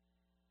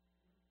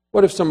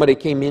 What if somebody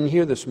came in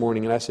here this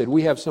morning and I said,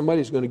 we have somebody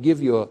who's going to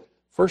give you a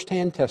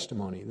first-hand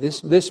testimony.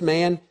 This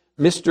man,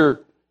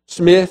 Mr.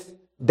 Smith,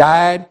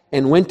 died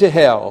and went to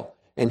hell,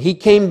 and he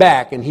came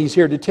back, and he's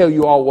here to tell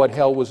you all what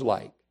hell was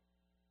like.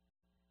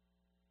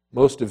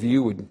 Most of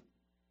you would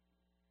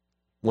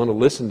want to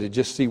listen to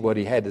just see what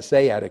he had to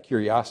say out of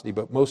curiosity,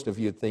 but most of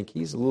you would think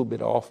he's a little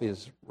bit off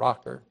his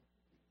rocker.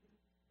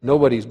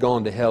 Nobody's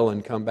gone to hell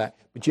and come back.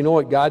 But you know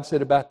what God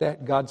said about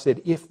that? God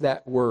said if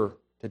that were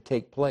to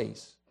take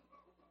place,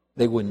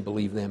 they wouldn't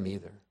believe them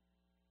either.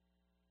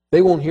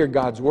 They won't hear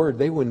God's word.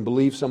 They wouldn't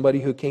believe somebody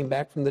who came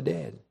back from the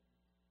dead.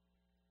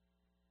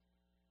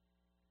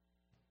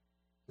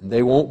 And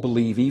they won't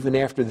believe even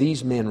after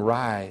these men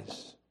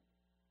rise.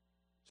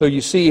 So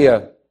you see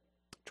a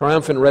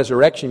triumphant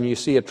resurrection, you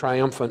see a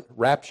triumphant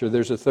rapture.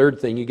 There's a third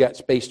thing. You got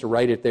space to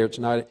write it there.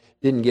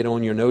 Didn't get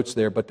on your notes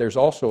there, but there's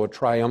also a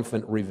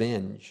triumphant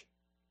revenge.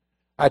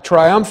 A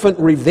triumphant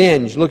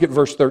revenge. Look at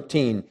verse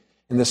 13.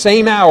 In the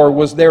same hour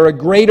was there a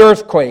great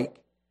earthquake,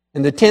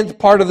 and the 10th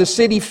part of the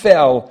city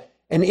fell,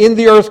 And in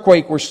the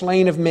earthquake were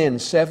slain of men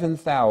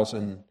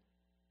 7,000,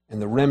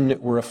 and the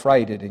remnant were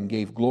affrighted and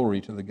gave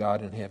glory to the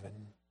God in heaven.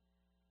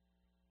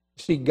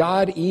 See,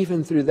 God,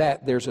 even through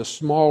that, there's a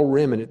small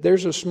remnant.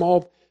 There's a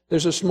small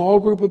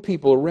group of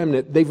people, a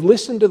remnant. They've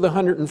listened to the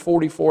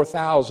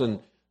 144,000.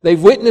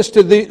 They've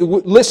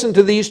listened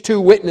to these two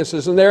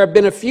witnesses, and there have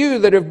been a few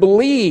that have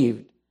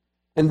believed.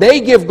 And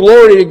they give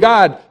glory to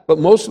God, but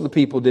most of the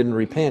people didn't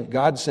repent.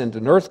 God sent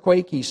an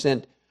earthquake. He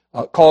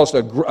caused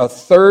a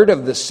third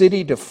of the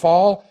city to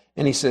fall,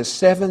 and he says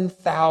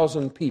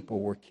 7,000 people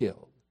were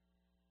killed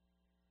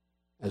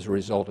as a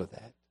result of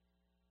that.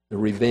 The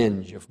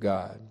revenge of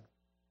God.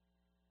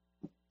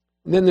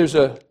 And then there's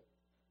a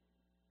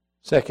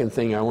second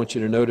thing I want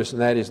you to notice,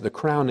 and that is the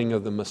crowning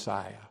of the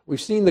Messiah.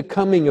 We've seen the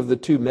coming of the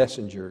two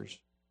messengers.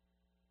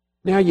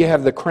 Now you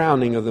have the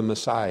crowning of the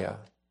Messiah.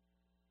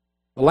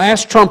 The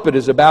last trumpet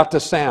is about to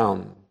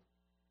sound.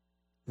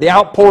 The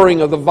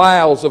outpouring of the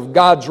vials of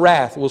God's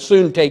wrath will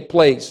soon take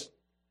place.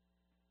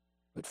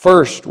 But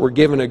first, we're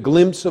given a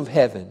glimpse of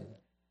heaven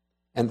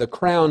and the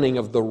crowning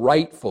of the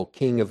rightful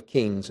King of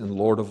Kings and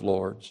Lord of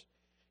Lords.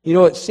 You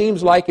know, it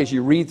seems like as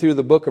you read through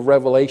the book of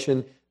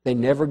Revelation, they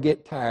never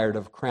get tired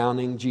of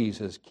crowning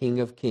Jesus King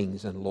of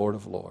Kings and Lord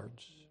of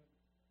Lords.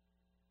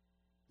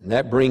 And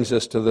that brings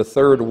us to the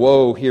third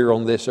woe here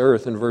on this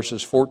earth in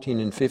verses 14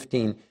 and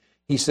 15.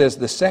 He says,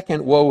 the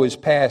second woe is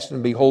past,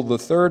 and behold, the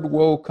third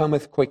woe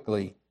cometh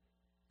quickly.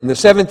 And the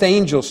seventh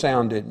angel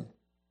sounded. And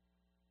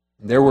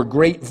there were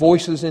great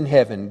voices in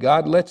heaven.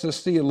 God lets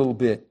us see a little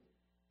bit.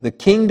 The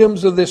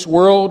kingdoms of this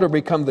world are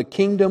become the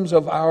kingdoms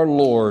of our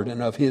Lord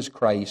and of His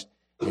Christ,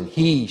 and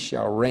He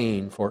shall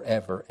reign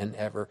forever and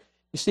ever.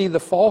 You see, the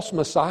false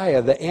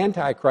Messiah, the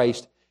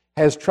Antichrist,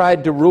 has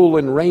tried to rule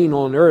and reign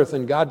on earth,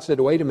 and God said,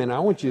 wait a minute, I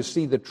want you to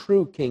see the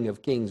true King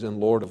of Kings and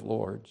Lord of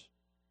Lords.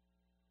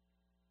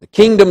 The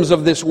kingdoms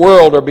of this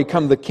world are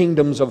become the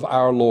kingdoms of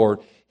our Lord.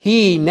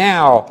 He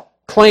now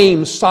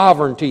claims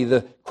sovereignty.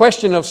 The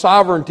question of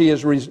sovereignty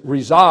is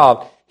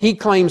resolved. He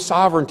claims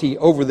sovereignty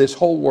over this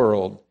whole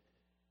world.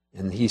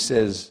 And He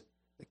says,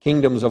 the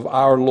kingdoms of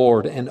our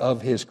Lord and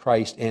of His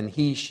Christ, and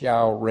He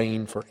shall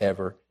reign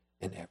forever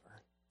and ever.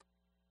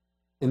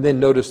 And then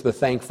notice the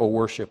thankful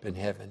worship in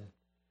heaven.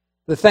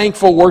 The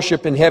thankful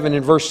worship in heaven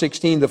in verse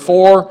 16, the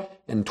 24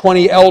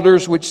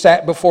 elders which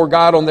sat before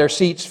God on their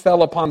seats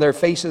fell upon their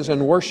faces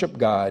and worshiped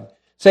God,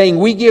 saying,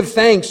 we give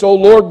thanks, O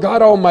Lord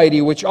God Almighty,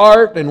 which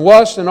art and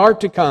wast and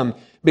art to come,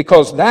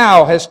 because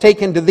Thou hast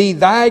taken to Thee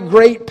Thy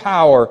great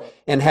power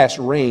and hast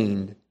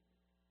reigned.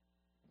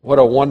 What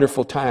a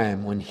wonderful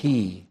time when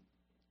He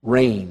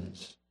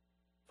reigns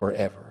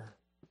forever.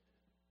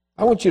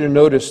 I want you to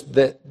notice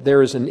that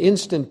there is an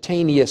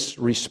instantaneous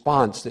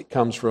response that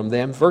comes from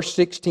them. Verse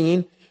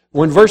 16,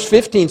 when verse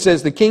 15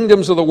 says the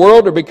kingdoms of the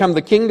world are become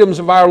the kingdoms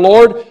of our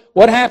Lord,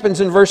 what happens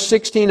in verse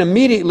 16?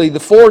 Immediately the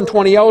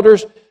 24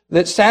 elders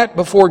that sat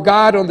before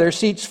God on their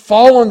seats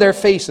fall on their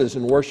faces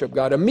and worship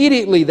God.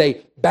 Immediately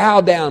they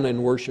bow down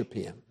and worship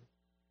Him.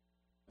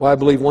 Well, I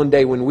believe one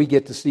day when we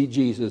get to see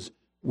Jesus,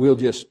 we'll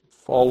just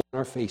fall on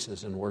our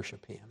faces and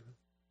worship Him.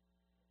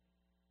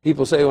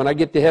 People say, when I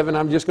get to heaven,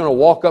 I'm just going to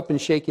walk up and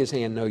shake His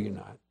hand. No, you're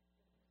not.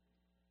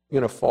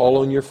 You're going to fall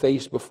on your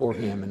face before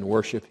Him and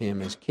worship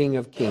Him as King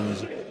of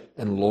Kings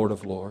and Lord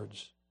of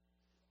Lords.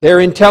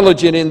 They're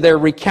intelligent in their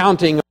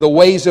recounting of the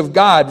ways of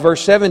God.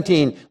 Verse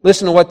 17,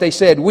 listen to what they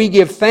said. We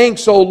give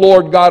thanks, O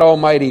Lord God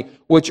Almighty,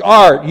 which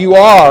art, you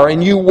are,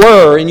 and you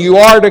were, and you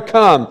are to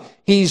come.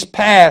 He's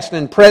past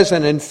and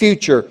present and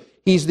future.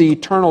 He's the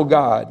eternal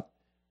God,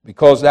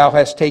 because Thou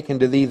hast taken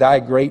to Thee Thy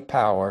great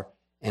power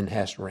and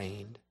hast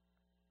reigned.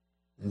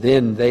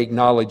 Then they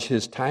acknowledge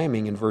His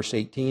timing. In verse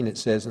 18 it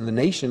says, and the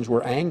nations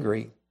were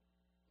angry,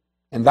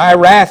 and Thy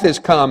wrath is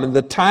come, and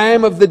the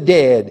time of the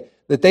dead,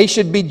 that they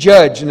should be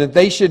judged, and that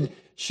they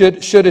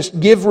shouldest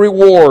give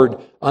reward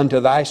unto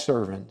Thy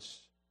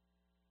servants,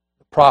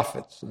 the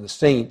prophets and the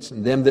saints,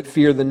 and them that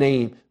fear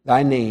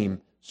Thy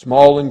name,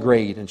 small and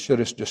great, and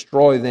shouldest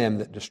destroy them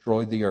that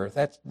destroyed the earth.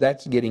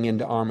 That's getting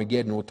into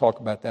Armageddon. We'll talk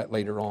about that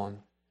later on.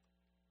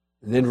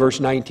 And then verse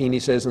 19, he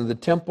says, and the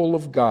temple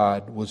of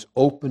God was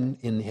open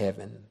in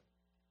heaven.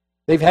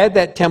 They've had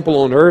that temple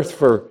on earth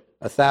for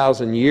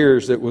 1,000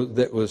 years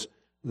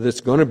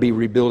that's going to be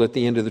rebuilt at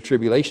the end of the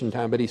tribulation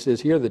time. But he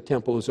says here the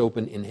temple is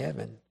open in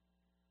heaven.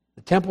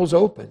 The temple's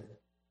open.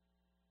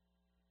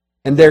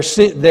 And there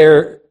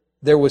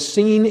was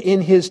seen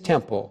in His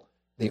temple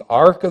the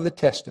ark of the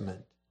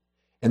testament.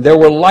 And there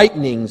were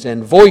lightnings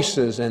and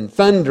voices and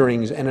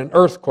thunderings and an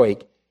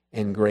earthquake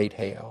and great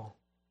hail.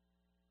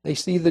 They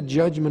see the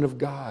judgment of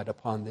God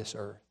upon this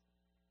earth.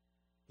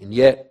 And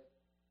yet,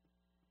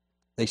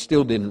 they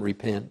still didn't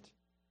repent.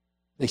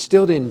 They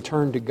still didn't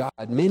turn to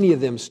God. Many of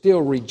them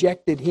still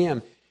rejected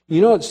Him.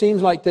 You know, it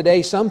seems like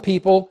today some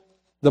people,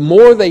 the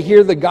more they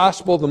hear the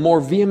gospel, the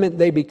more vehement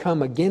they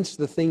become against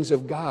the things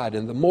of God,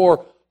 and the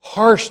more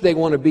harsh they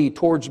want to be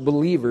towards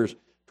believers,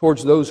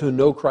 towards those who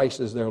know Christ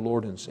as their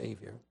Lord and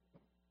Savior.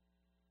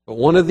 But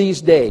one of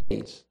these days,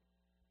 the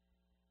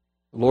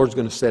Lord's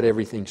going to set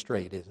everything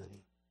straight, isn't He?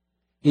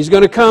 He's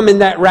going to come in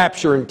that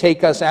rapture and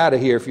take us out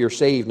of here if you're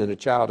saved and a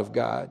child of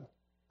God.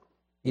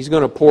 He's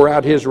going to pour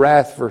out His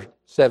wrath for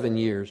 7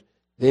 years.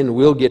 Then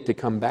we'll get to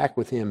come back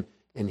with Him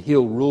and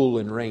He'll rule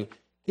and reign.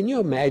 Can you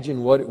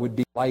imagine what it would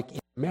be like in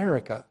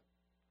America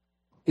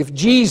if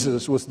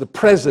Jesus was the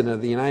President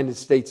of the United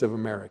States of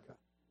America?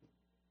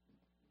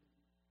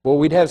 Well,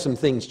 we'd have some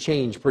things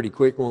change pretty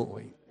quick, won't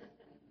we?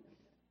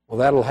 Well,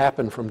 that'll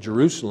happen from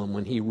Jerusalem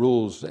when He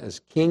rules as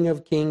King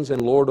of Kings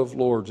and Lord of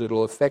Lords.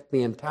 It'll affect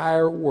the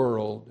entire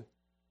world,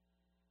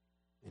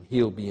 and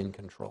He'll be in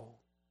control.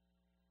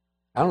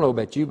 I don't know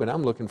about you, but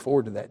I'm looking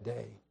forward to that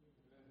day.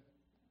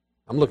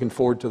 I'm looking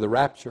forward to the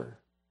rapture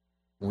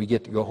when we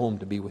get to go home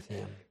to be with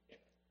Him.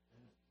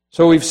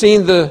 So we've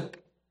seen the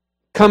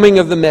coming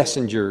of the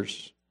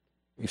messengers.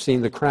 We've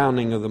seen the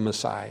crowning of the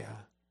Messiah.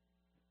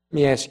 Let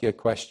me ask you a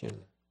question.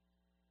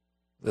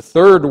 The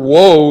third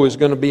woe is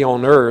going to be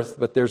on earth,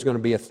 but there's going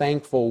to be a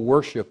thankful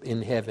worship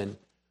in heaven.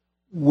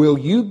 Will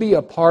you be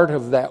a part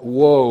of that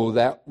woe,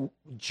 that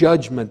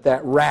judgment,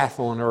 that wrath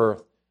on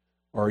earth?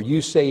 Or are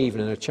you saved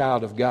and a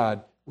child of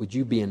God? Would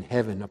you be in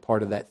heaven, a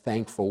part of that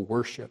thankful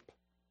worship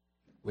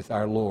with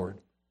our Lord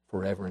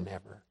forever and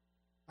ever?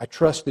 I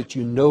trust that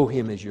you know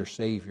Him as your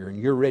Savior and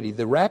you're ready.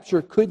 The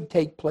rapture could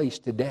take place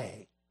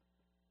today.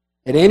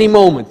 At any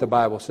moment, the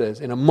Bible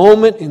says, in a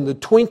moment, in the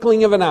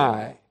twinkling of an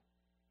eye,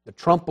 the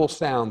trump will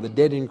sound, the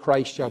dead in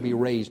Christ shall be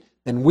raised.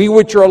 Then we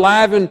which are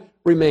alive and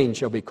remain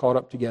shall be caught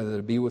up together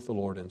to be with the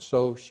Lord, and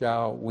so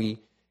shall we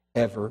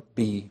ever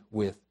be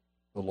with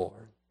the Lord.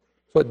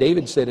 That's what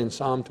David said in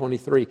Psalm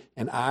 23,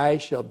 and I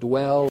shall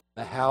dwell in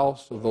the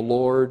house of the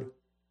Lord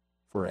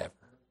forever.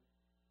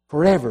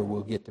 Forever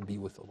we'll get to be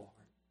with the Lord.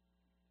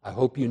 I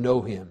hope you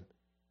know Him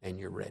and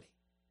you're ready.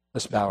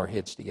 Let's bow our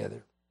heads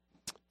together.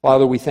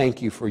 Father, we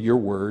thank You for Your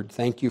word.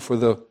 Thank You for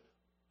the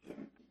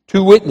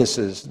 2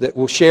 witnesses that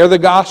will share the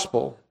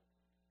gospel.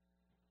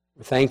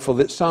 We're thankful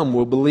that some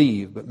will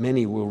believe, but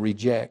many will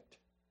reject.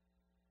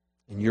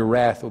 And Your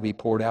wrath will be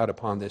poured out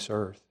upon this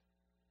earth.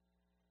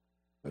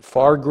 But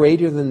far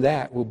greater than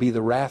that will be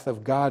the wrath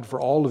of God for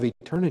all of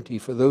eternity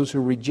for those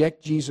who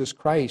reject Jesus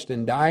Christ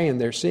and die in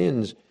their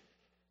sins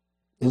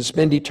and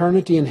spend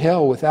eternity in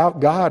hell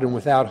without God and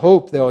without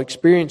hope. They'll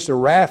experience the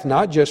wrath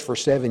not just for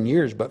 7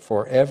 years, but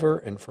forever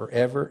and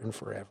forever and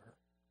forever.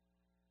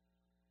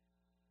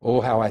 Oh,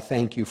 how I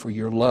thank You for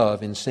Your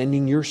love in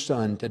sending Your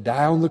Son to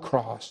die on the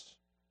cross,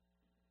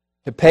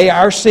 to pay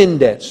our sin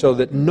debt so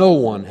that no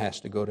one has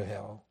to go to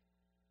hell.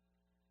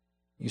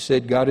 You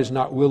said God is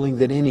not willing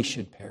that any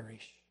should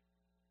perish,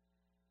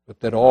 but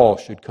that all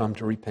should come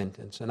to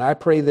repentance. And I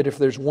pray that if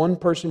there's one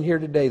person here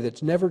today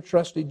that's never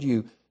trusted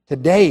You,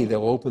 today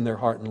they'll open their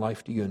heart and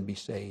life to You and be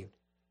saved.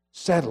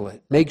 Settle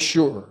it. Make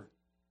sure.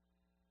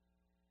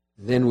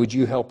 Then would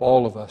You help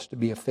all of us to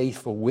be a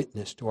faithful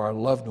witness to our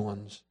loved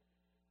ones,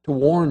 to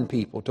warn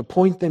people, to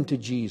point them to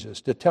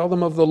Jesus, to tell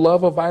them of the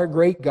love of our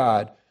great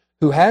God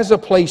who has a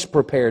place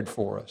prepared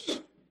for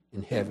us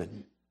in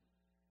heaven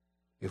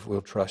if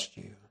we'll trust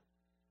You.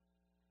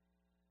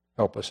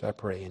 Help us, I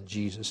pray, in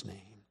Jesus' name.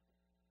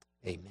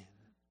 Amen.